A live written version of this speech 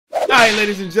Alright,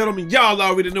 ladies and gentlemen, y'all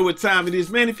already know what time it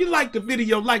is, man. If you like the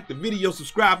video,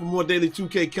 subscribe for more daily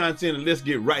 2K content, and let's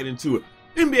get right into it.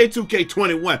 NBA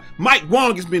 2K21,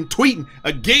 Wang has been tweeting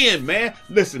again, man.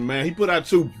 Listen, man, he put out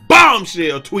 2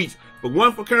 bombshell tweets, but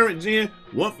one for current gen,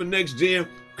 one for next gen.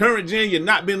 Current gen, you're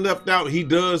not been left out. He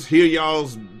does hear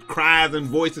y'all's cries and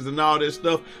voices and all this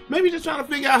stuff. Maybe just trying to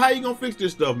figure out how you gonna fix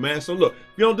this stuff, man. So look,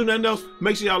 if you don't do nothing else,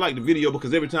 make sure y'all like the video,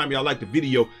 because every time y'all like the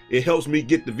video, it helps me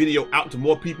get the video out to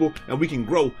more people, and we can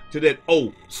grow to that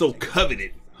so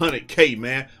coveted 100K,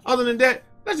 man. Other than that,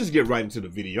 let's just get right into the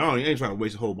video. I ain't trying to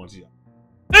waste a whole bunch of y'all.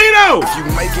 If you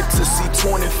make it to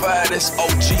C25, that's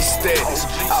OG status.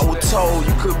 I was told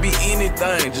you could be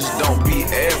anything, just don't be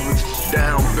average.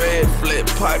 Down bad, flat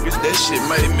pipers, that shit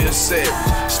made me a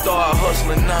savage. Start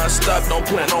hustling non-stop, don't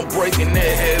plan on breaking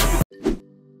that habit.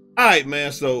 Alright,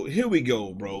 man, so here we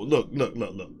go, bro. Look.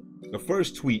 The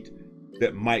first tweet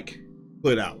that Mike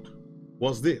put out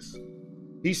was this.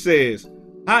 He says,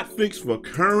 hot fix for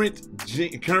current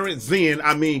gen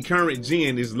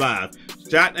is live.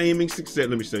 Shot aiming success.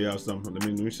 Let me show y'all something. Let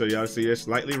me show y'all. See that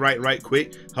slightly right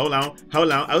quick. Hold on.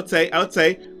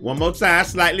 Okay. One more time.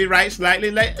 Slightly right,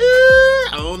 slightly left.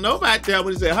 I don't know about that.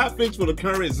 What he said? Hot fix for the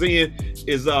current Zen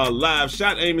is live.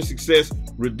 Shot aiming success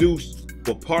reduced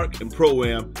for Park and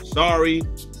Pro-Am. Sorry,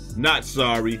 not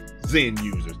sorry, Zen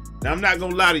users. Now, I'm not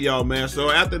gonna lie to y'all, man. So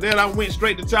after that, I went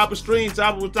straight to Chopper Stream.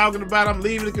 Chopper was talking about I'm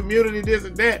leaving the community, this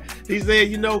and that. He said,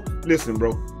 you know, listen,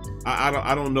 bro. I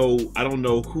don't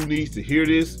know who needs to hear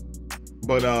this,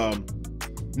 but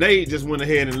Nate just went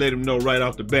ahead and let him know right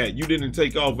off the bat. You didn't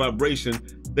take off vibration.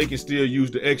 They can still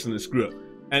use the excellent script.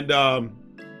 And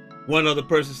one other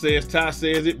person says, Ty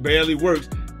says it barely works.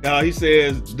 He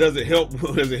says, does it help?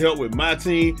 Does it help with my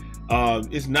team?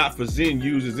 It's not for Zen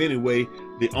users anyway.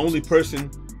 The only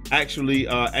person actually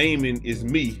aiming is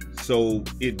me, so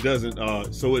it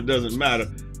doesn't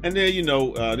matter. And then, you know,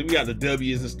 we got the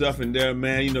W's and stuff in there,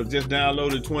 man. You know, just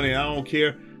downloaded 20. I don't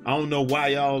care. I don't know why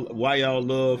y'all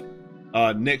love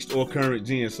next or current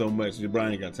gen so much.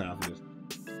 Brian ain't got time for this.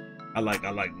 I like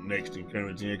next and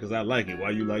current gen because I like it. Why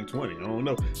you like 20? I don't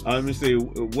know. Let me say,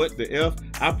 what the F?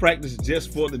 I practice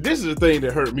just for the. This is the thing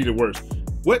that hurt me the worst.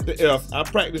 What the F? I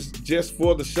practice just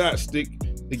for the shot stick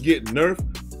to get Nerf.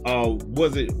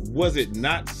 Was it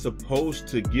not supposed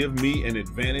to give me an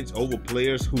advantage over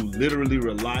players who literally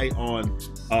rely on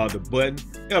the button?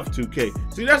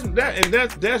 F2K. See,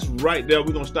 that's right there.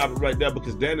 We're gonna stop it right there,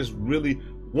 because that is really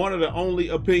one of the only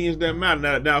opinions that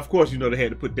matter. Now of course, you know, they had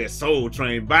to put that Soul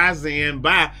Train by Zen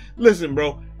by. Listen,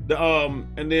 bro.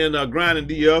 And then grinding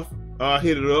DF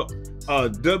hit it up.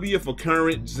 W for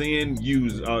current Zen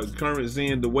use, current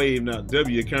Zen the wave now.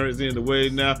 W current Zen the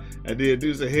wave now. And then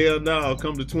do say hell no, I'll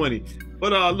come to 20.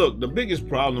 But look, the biggest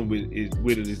problem with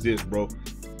it is this, bro.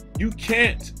 You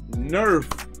can't nerf,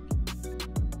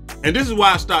 and this is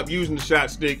why I stopped using the shot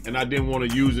stick, and I didn't want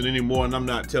to use it anymore. And I'm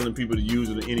not telling people to use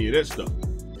it or any of that stuff.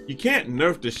 You can't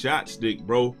nerf the shot stick,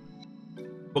 bro,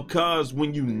 because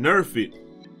when you nerf it,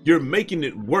 you're making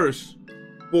it worse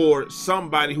for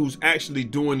somebody who's actually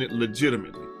doing it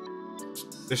legitimately.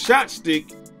 The shot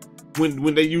stick,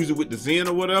 when they use it with the Zen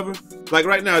or whatever, like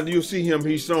right now, you'll see him,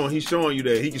 he's showing you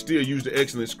that he can still use the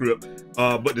excellent script,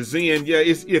 but the Zen, yeah,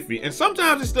 it's iffy. And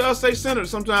sometimes it does say center,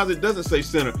 sometimes it doesn't say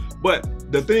center,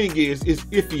 but the thing is, it's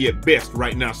iffy at best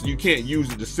right now, so you can't use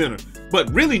it to center. But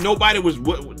really, nobody was,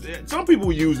 some people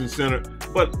were using center,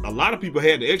 but a lot of people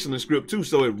had the excellent script too,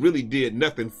 so it really did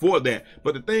nothing for that.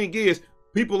 But the thing is,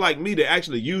 people like me that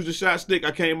actually use the shot stick,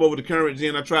 I came over to current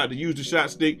gen, I tried to use the shot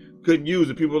stick, couldn't use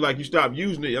it. People were like, you stopped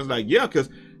using it. I was like, yeah, because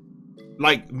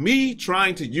like me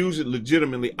trying to use it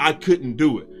legitimately, I couldn't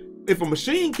do it. If a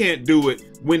machine can't do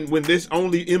it when there's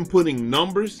only inputting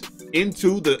numbers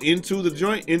into the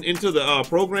joint, into the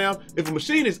program, if a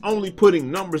machine is only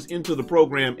putting numbers into the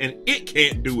program and it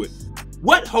can't do it,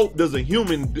 what hope does a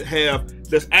human have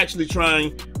that's actually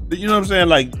trying, you know what I'm saying?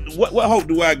 Like, what hope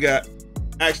do I got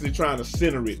actually trying to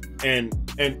center it and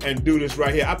do this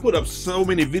right here? I put up so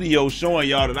many videos showing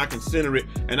y'all that I can center it,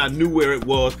 and I knew where it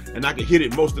was, and I could hit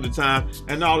it most of the time,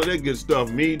 and all of that good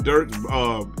stuff. Me, Dirk,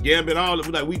 Gambit, all of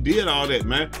it, like we did all that,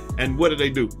 man. And what did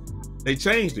they do? They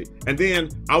changed it. And then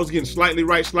I was getting slightly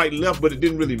right, slightly left, but it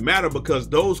didn't really matter because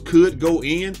those could go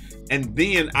in, and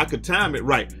then I could time it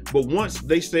right. But once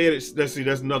they said it, let's see,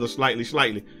 that's another slightly.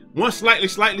 Once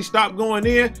slightly stopped going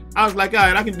in, I was like, all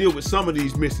right, I can deal with some of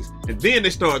these misses. And then they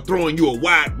started throwing you a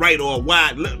wide right or a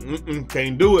wide left.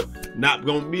 Can't do it. Not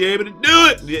gonna be able to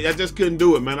do it. I just couldn't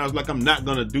do it, man. I was like, I'm not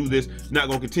gonna do this. Not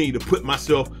gonna continue to put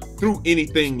myself through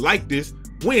anything like this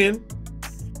when,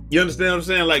 you understand what I'm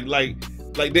saying?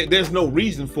 Like there's no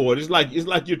reason for it. It's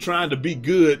like you're trying to be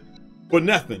good for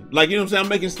nothing. Like, you know what I'm saying? I'm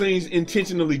making things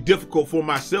intentionally difficult for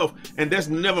myself, and that's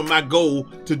never my goal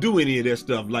to do any of that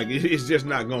stuff. Like, it's just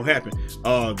not gonna happen.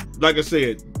 Like I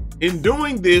said, in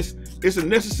doing this, it's a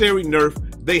necessary nerf.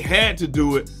 They had to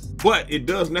do it, but it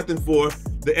does nothing for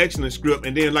the excellent script.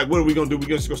 And then, like, what are we gonna do? We're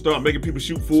just gonna start making people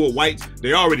shoot full whites.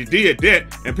 They already did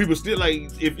that, and people still,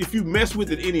 like, if you mess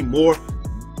with it anymore,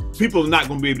 people are not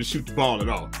going to be able to shoot the ball at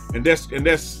all. And that's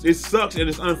it sucks, and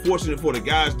it's unfortunate for the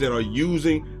guys that are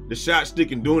using the shot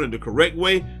stick and doing it the correct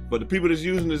way. But the people that's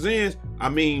using the Zens, I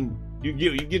mean, you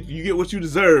get what you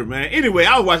deserve, man. Anyway,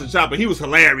 I was watching Chopper. He was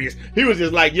hilarious. He was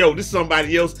just like, yo, this is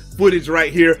somebody else footage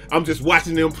right here. I'm just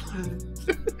watching them.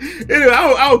 Anyway,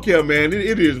 I don't care, man.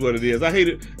 It is what it is. I hate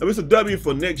it. I mean, it's a W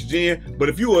for next gen, but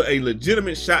if you are a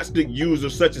legitimate shot stick user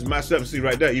such as myself, see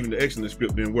right there, even the excellent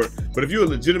script didn't work. But if you're a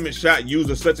legitimate shot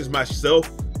user such as myself,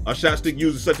 a shot stick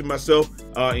user such as myself,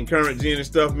 in current gen and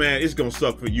stuff, man, it's gonna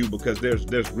suck for you, because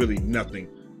there's really nothing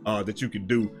that you can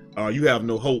do. You have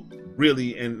no hope,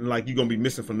 really, and like, you're gonna be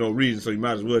missing for no reason, so you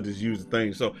might as well just use the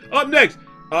thing. So up next,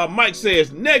 Mike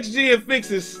says, next gen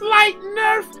fixes slight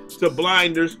nerf to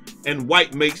blinders and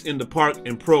white makes in the park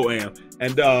and pro-am.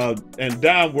 And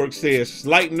Downwork says,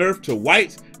 slight nerf to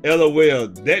whites? LOL,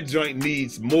 that joint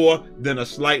needs more than a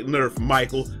slight nerf,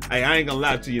 Michael. Hey, I ain't gonna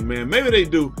lie to you, man. Maybe they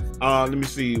do. Let me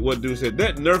see what dude said.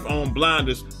 That nerf on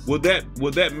blinders, would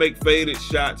that make faded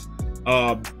shots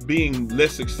being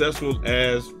less successful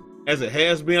as it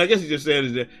has been? I guess he just said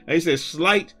it. And he says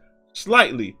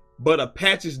slightly, but a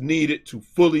patch is needed to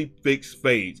fully fix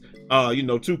fades. You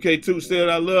know, 2K2 said,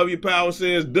 I love you. Power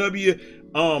says W.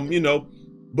 You know,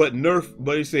 but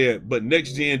he said, but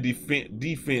next gen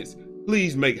defense,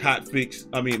 please make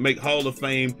make Hall of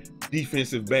Fame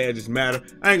defensive badges matter.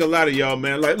 I ain't gonna lie to y'all,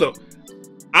 man. Like, look,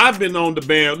 I've been on the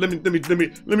band. Let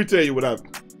me tell you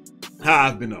how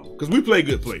I've been on. Cause we play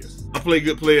good players. I play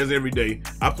good players every day.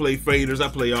 I play faders. I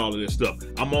play all of this stuff.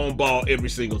 I'm on ball every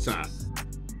single time.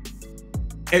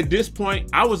 At this point,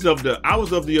 I was of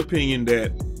the opinion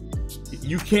that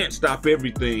you can't stop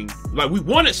everything. Like, we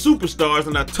wanted superstars,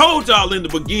 and I told y'all in the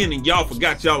beginning, y'all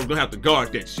forgot y'all was gonna have to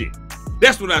guard that shit.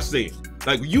 That's what I said.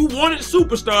 Like, you wanted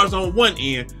superstars on one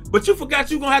end, but you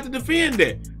forgot you're gonna have to defend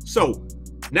that. So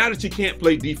now that you can't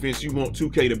play defense, you want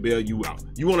 2K to bail you out.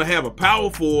 You want to have a power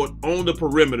forward on the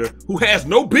perimeter who has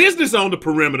no business on the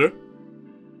perimeter,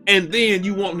 and then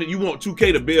you want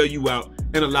 2K to bail you out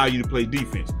and allow you to play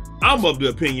defense. I'm of the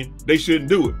opinion they shouldn't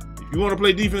do it. If you want to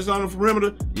play defense on the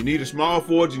perimeter, you need a small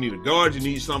forward, you need a guard, you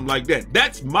need something like that.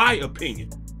 That's my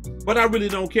opinion. But I really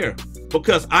don't care,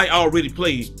 because I already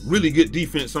play really good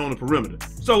defense on the perimeter.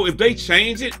 So if they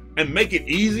change it and make it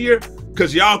easier,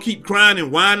 because y'all keep crying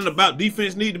and whining about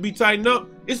defense need to be tightened up,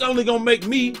 it's only going to make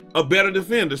me a better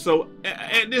defender. So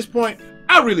at this point,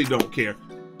 I really don't care.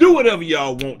 Do whatever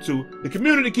y'all want to. The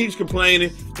community keeps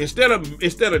complaining. Instead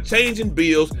of changing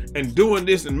bills and doing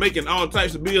this and making all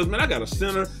types of bills, man, I got a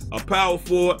center, a power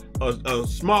forward, a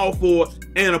small forward,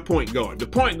 and a point guard. The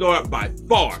point guard by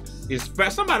far is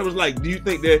fast. Somebody was like, do you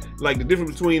think that, like, the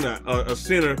difference between a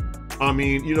center, I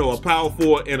mean, you know, a power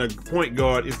forward and a point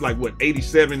guard is like, what,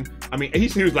 87? I mean,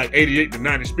 he was like 88 to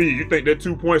 90 speed. You think that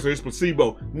 2 points is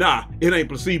placebo? Nah, it ain't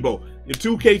placebo. The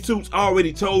 2K2's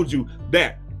already told you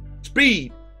that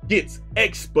speed gets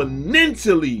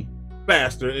exponentially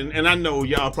faster, and I know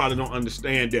y'all probably don't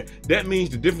understand that. That means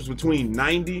the difference between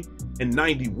 90 and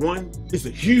 91 is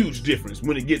a huge difference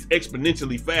when it gets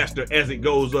exponentially faster as it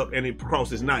goes up and it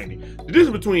crosses 90. The difference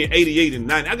between 88 and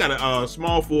 90, I got a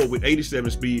small forward with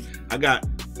 87 speed. I got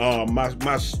my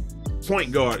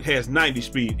point guard has 90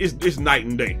 speed. It's night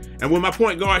and day. And when my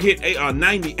point guard hit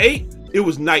 98, it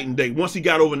was night and day. Once he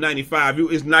got over 95,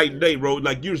 it's night and day, bro.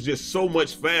 Like, you're just so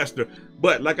much faster.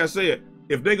 But like I said,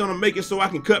 if they're gonna make it so I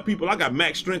can cut people, I got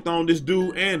max strength on this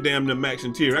dude and damn the max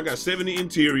interior. I got 70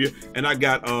 interior, and I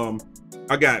got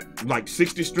like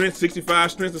 60 strength,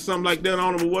 65 strength or something like that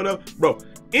on him or whatever. Bro,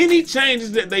 any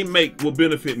changes that they make will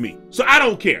benefit me. So I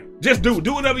don't care. Just do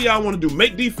whatever y'all want to do.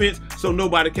 Make defense so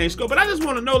nobody can't score. But I just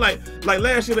want to know, like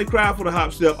last year they cried for the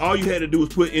hop step. All you had to do was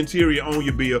put interior on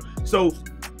your bill. So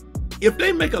if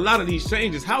they make a lot of these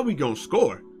changes, how we gonna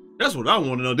score? That's what I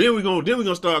want to know. Then we're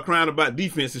gonna start crying about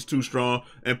defense is too strong.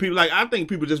 And people, like, I think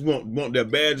people just want their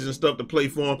badges and stuff to play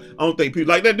for them. I don't think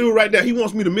people, like that dude right there, he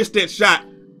wants me to miss that shot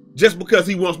just because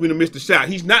he wants me to miss the shot.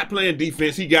 He's not playing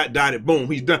defense. He got dotted.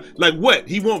 Boom, he's done. Like, what?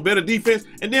 He want better defense?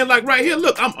 And then, like, right here,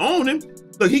 look, I'm on him.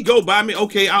 Look, he go by me.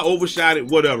 Okay, I overshot it,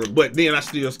 whatever. But then I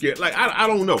still scared. Like, I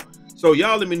don't know. So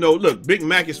y'all let me know. Look, Big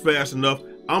Mac is fast enough.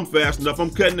 I'm fast enough.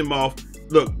 I'm cutting him off.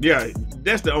 Look, yeah,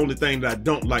 that's the only thing that I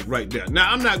don't like right there. Now,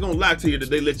 I'm not gonna lie to you that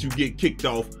they let you get kicked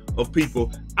off of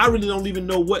people. I really don't even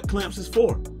know what clamps is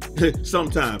for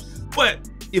sometimes. But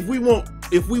if we want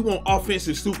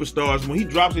offensive superstars, when he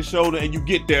drops his shoulder and you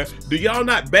get there, do y'all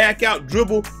not back out,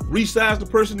 dribble, resize the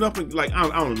person up, and like I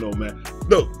don't know, man.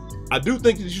 Look, I do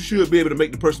think that you should be able to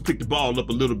make the person pick the ball up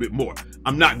a little bit more.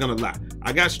 I'm not gonna lie.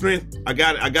 I got strength. I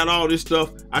got all this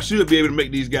stuff. I should be able to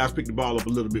make these guys pick the ball up a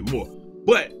little bit more.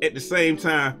 But at the same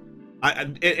time,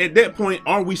 at that point,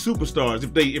 are we superstars?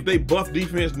 If they buff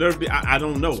defense, nerf it, I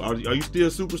don't know. Are you still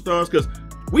superstars? Because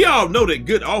we all know that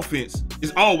good offense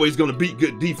is always gonna beat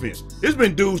good defense. There's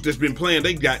been dudes that's been playing,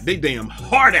 they got they damn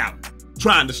heart out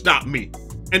trying to stop me,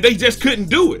 and they just couldn't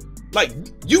do it. Like,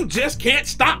 you just can't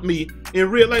stop me in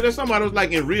real life. There's somebody who's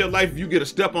like, in real life, if you get a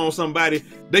step on somebody,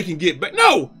 they can get back.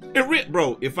 No,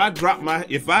 bro, if I drop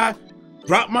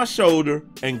my shoulder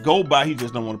and go by, he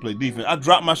just don't want to play defense. I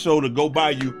drop my shoulder, go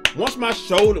by you. Once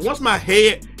my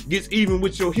head gets even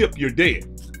with your hip, you're dead.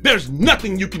 There's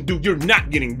nothing you can do. You're not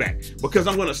getting back, because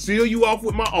I'm gonna seal you off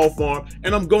with my off arm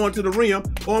and I'm going to the rim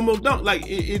or I'm gonna dunk. Like,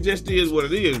 it just is what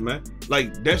it is, man.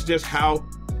 Like, that's just how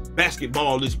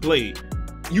basketball is played.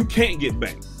 You can't get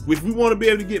back. If we want to be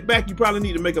able to get back, you probably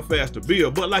need to make a faster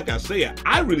build. But like I say,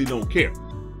 I really don't care.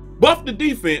 Buff the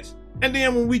defense, and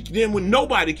then when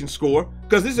nobody can score,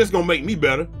 because this is just gonna make me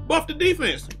better, buff the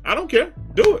defense. I don't care.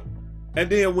 Do it. And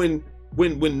then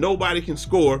when nobody can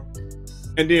score,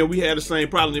 and then we had the same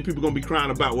problem, then people gonna be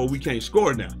crying about, well, we can't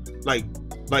score now. Like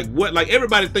what? Like,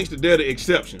 everybody thinks that they're the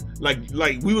exception. Like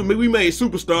we made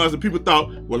superstars and people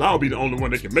thought, well, I'll be the only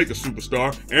one that can make a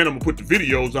superstar, and I'm gonna put the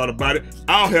videos out about it.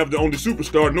 I'll have the only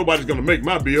superstar. Nobody's gonna make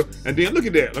my build. And then look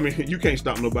at that. I mean, you can't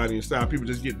stop nobody inside. People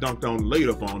just get dunked on and laid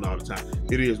up on all the time.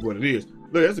 It is what it is.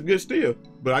 Look, that's a good steal,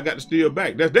 but I got the steal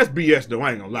back. That's BS though.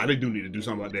 I ain't gonna lie. They do need to do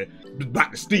something like that.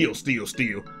 About to steal,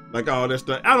 like all that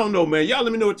stuff. I don't know, man. Y'all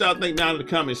let me know what y'all think down in the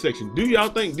comment section. Do y'all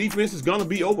think defense is gonna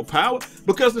be overpowered?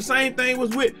 Because the same thing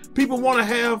was with people want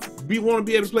to be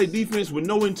able to play defense with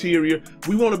no interior.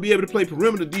 We want to be able to play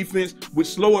perimeter defense with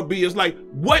slower builds. Like,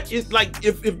 what is, like,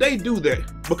 if they do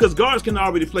that, because guards can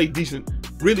already play decent,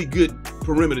 really good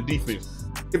perimeter defense.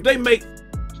 If they make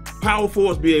power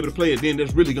forwards be able to play it, then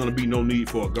there's really gonna be no need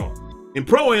for a guard. In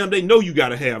Pro-Am, they know you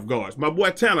gotta have guards. My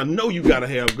boy Tanner know you gotta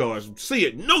have guards. See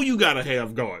it, know you gotta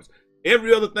have guards.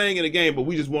 Every other thing in the game, but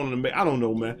we just wanted to make, I don't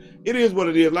know, man. It is what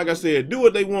it is. Like I said, do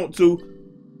what they want to.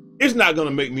 It's not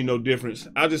gonna make me no difference.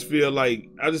 I just feel like,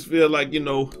 you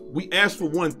know, we asked for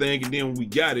one thing, and then when we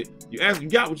got it, you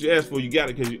got what you asked for, you got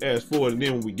it because you asked for it, and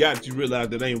then when we got it, you realize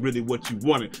that ain't really what you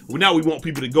wanted. Well, now we want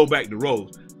people to go back to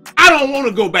roles. I don't want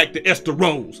to go back to Esther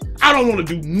Rose. I don't want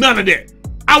to do none of that.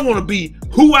 I want to be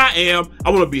who I am. I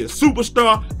want to be a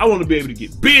superstar. I want to be able to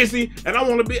get busy. And I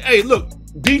want to be, hey, look,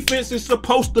 defense is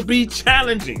supposed to be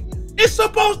challenging. It's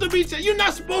supposed to be, you're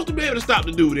not supposed to be able to stop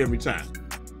the dude every time.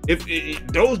 If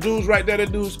those dudes right there,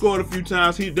 that dude scored a few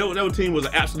times, that team was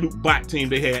an absolute bot team.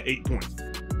 They had 8 points.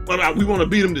 But we want to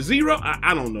beat them to 0?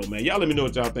 I don't know, man. Y'all let me know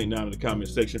what y'all think down in the comment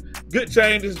section. Good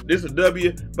changes. This is a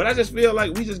W. But I just feel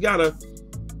like we just got to,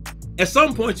 at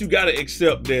some point, you gotta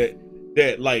accept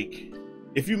that like,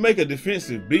 if you make a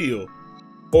defensive build,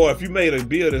 or if you made a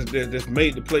build that's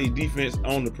made to play defense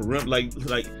on the perimeter,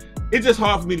 like it's just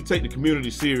hard for me to take the community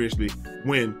seriously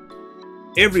when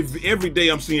every day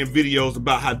I'm seeing videos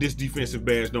about how this defensive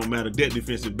badge don't matter, that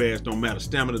defensive badge don't matter,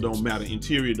 stamina don't matter,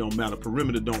 interior don't matter,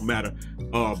 perimeter don't matter.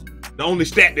 The only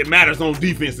stat that matters on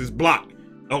defense is block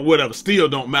or whatever. Steal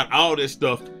don't matter. All that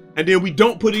stuff. And then we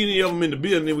don't put any of them in the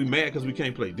build, and then we mad because we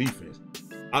can't play defense.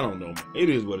 I don't know, man. It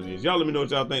is what it is. Y'all let me know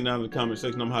what y'all think down in the comment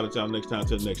section. I'm gonna holler at y'all next time.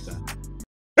 Till next time.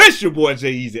 It's your boy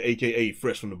Eazy, aka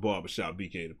Fresh from the Barbershop,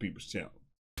 BK the People's Channel.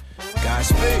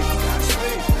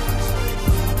 Godspeed.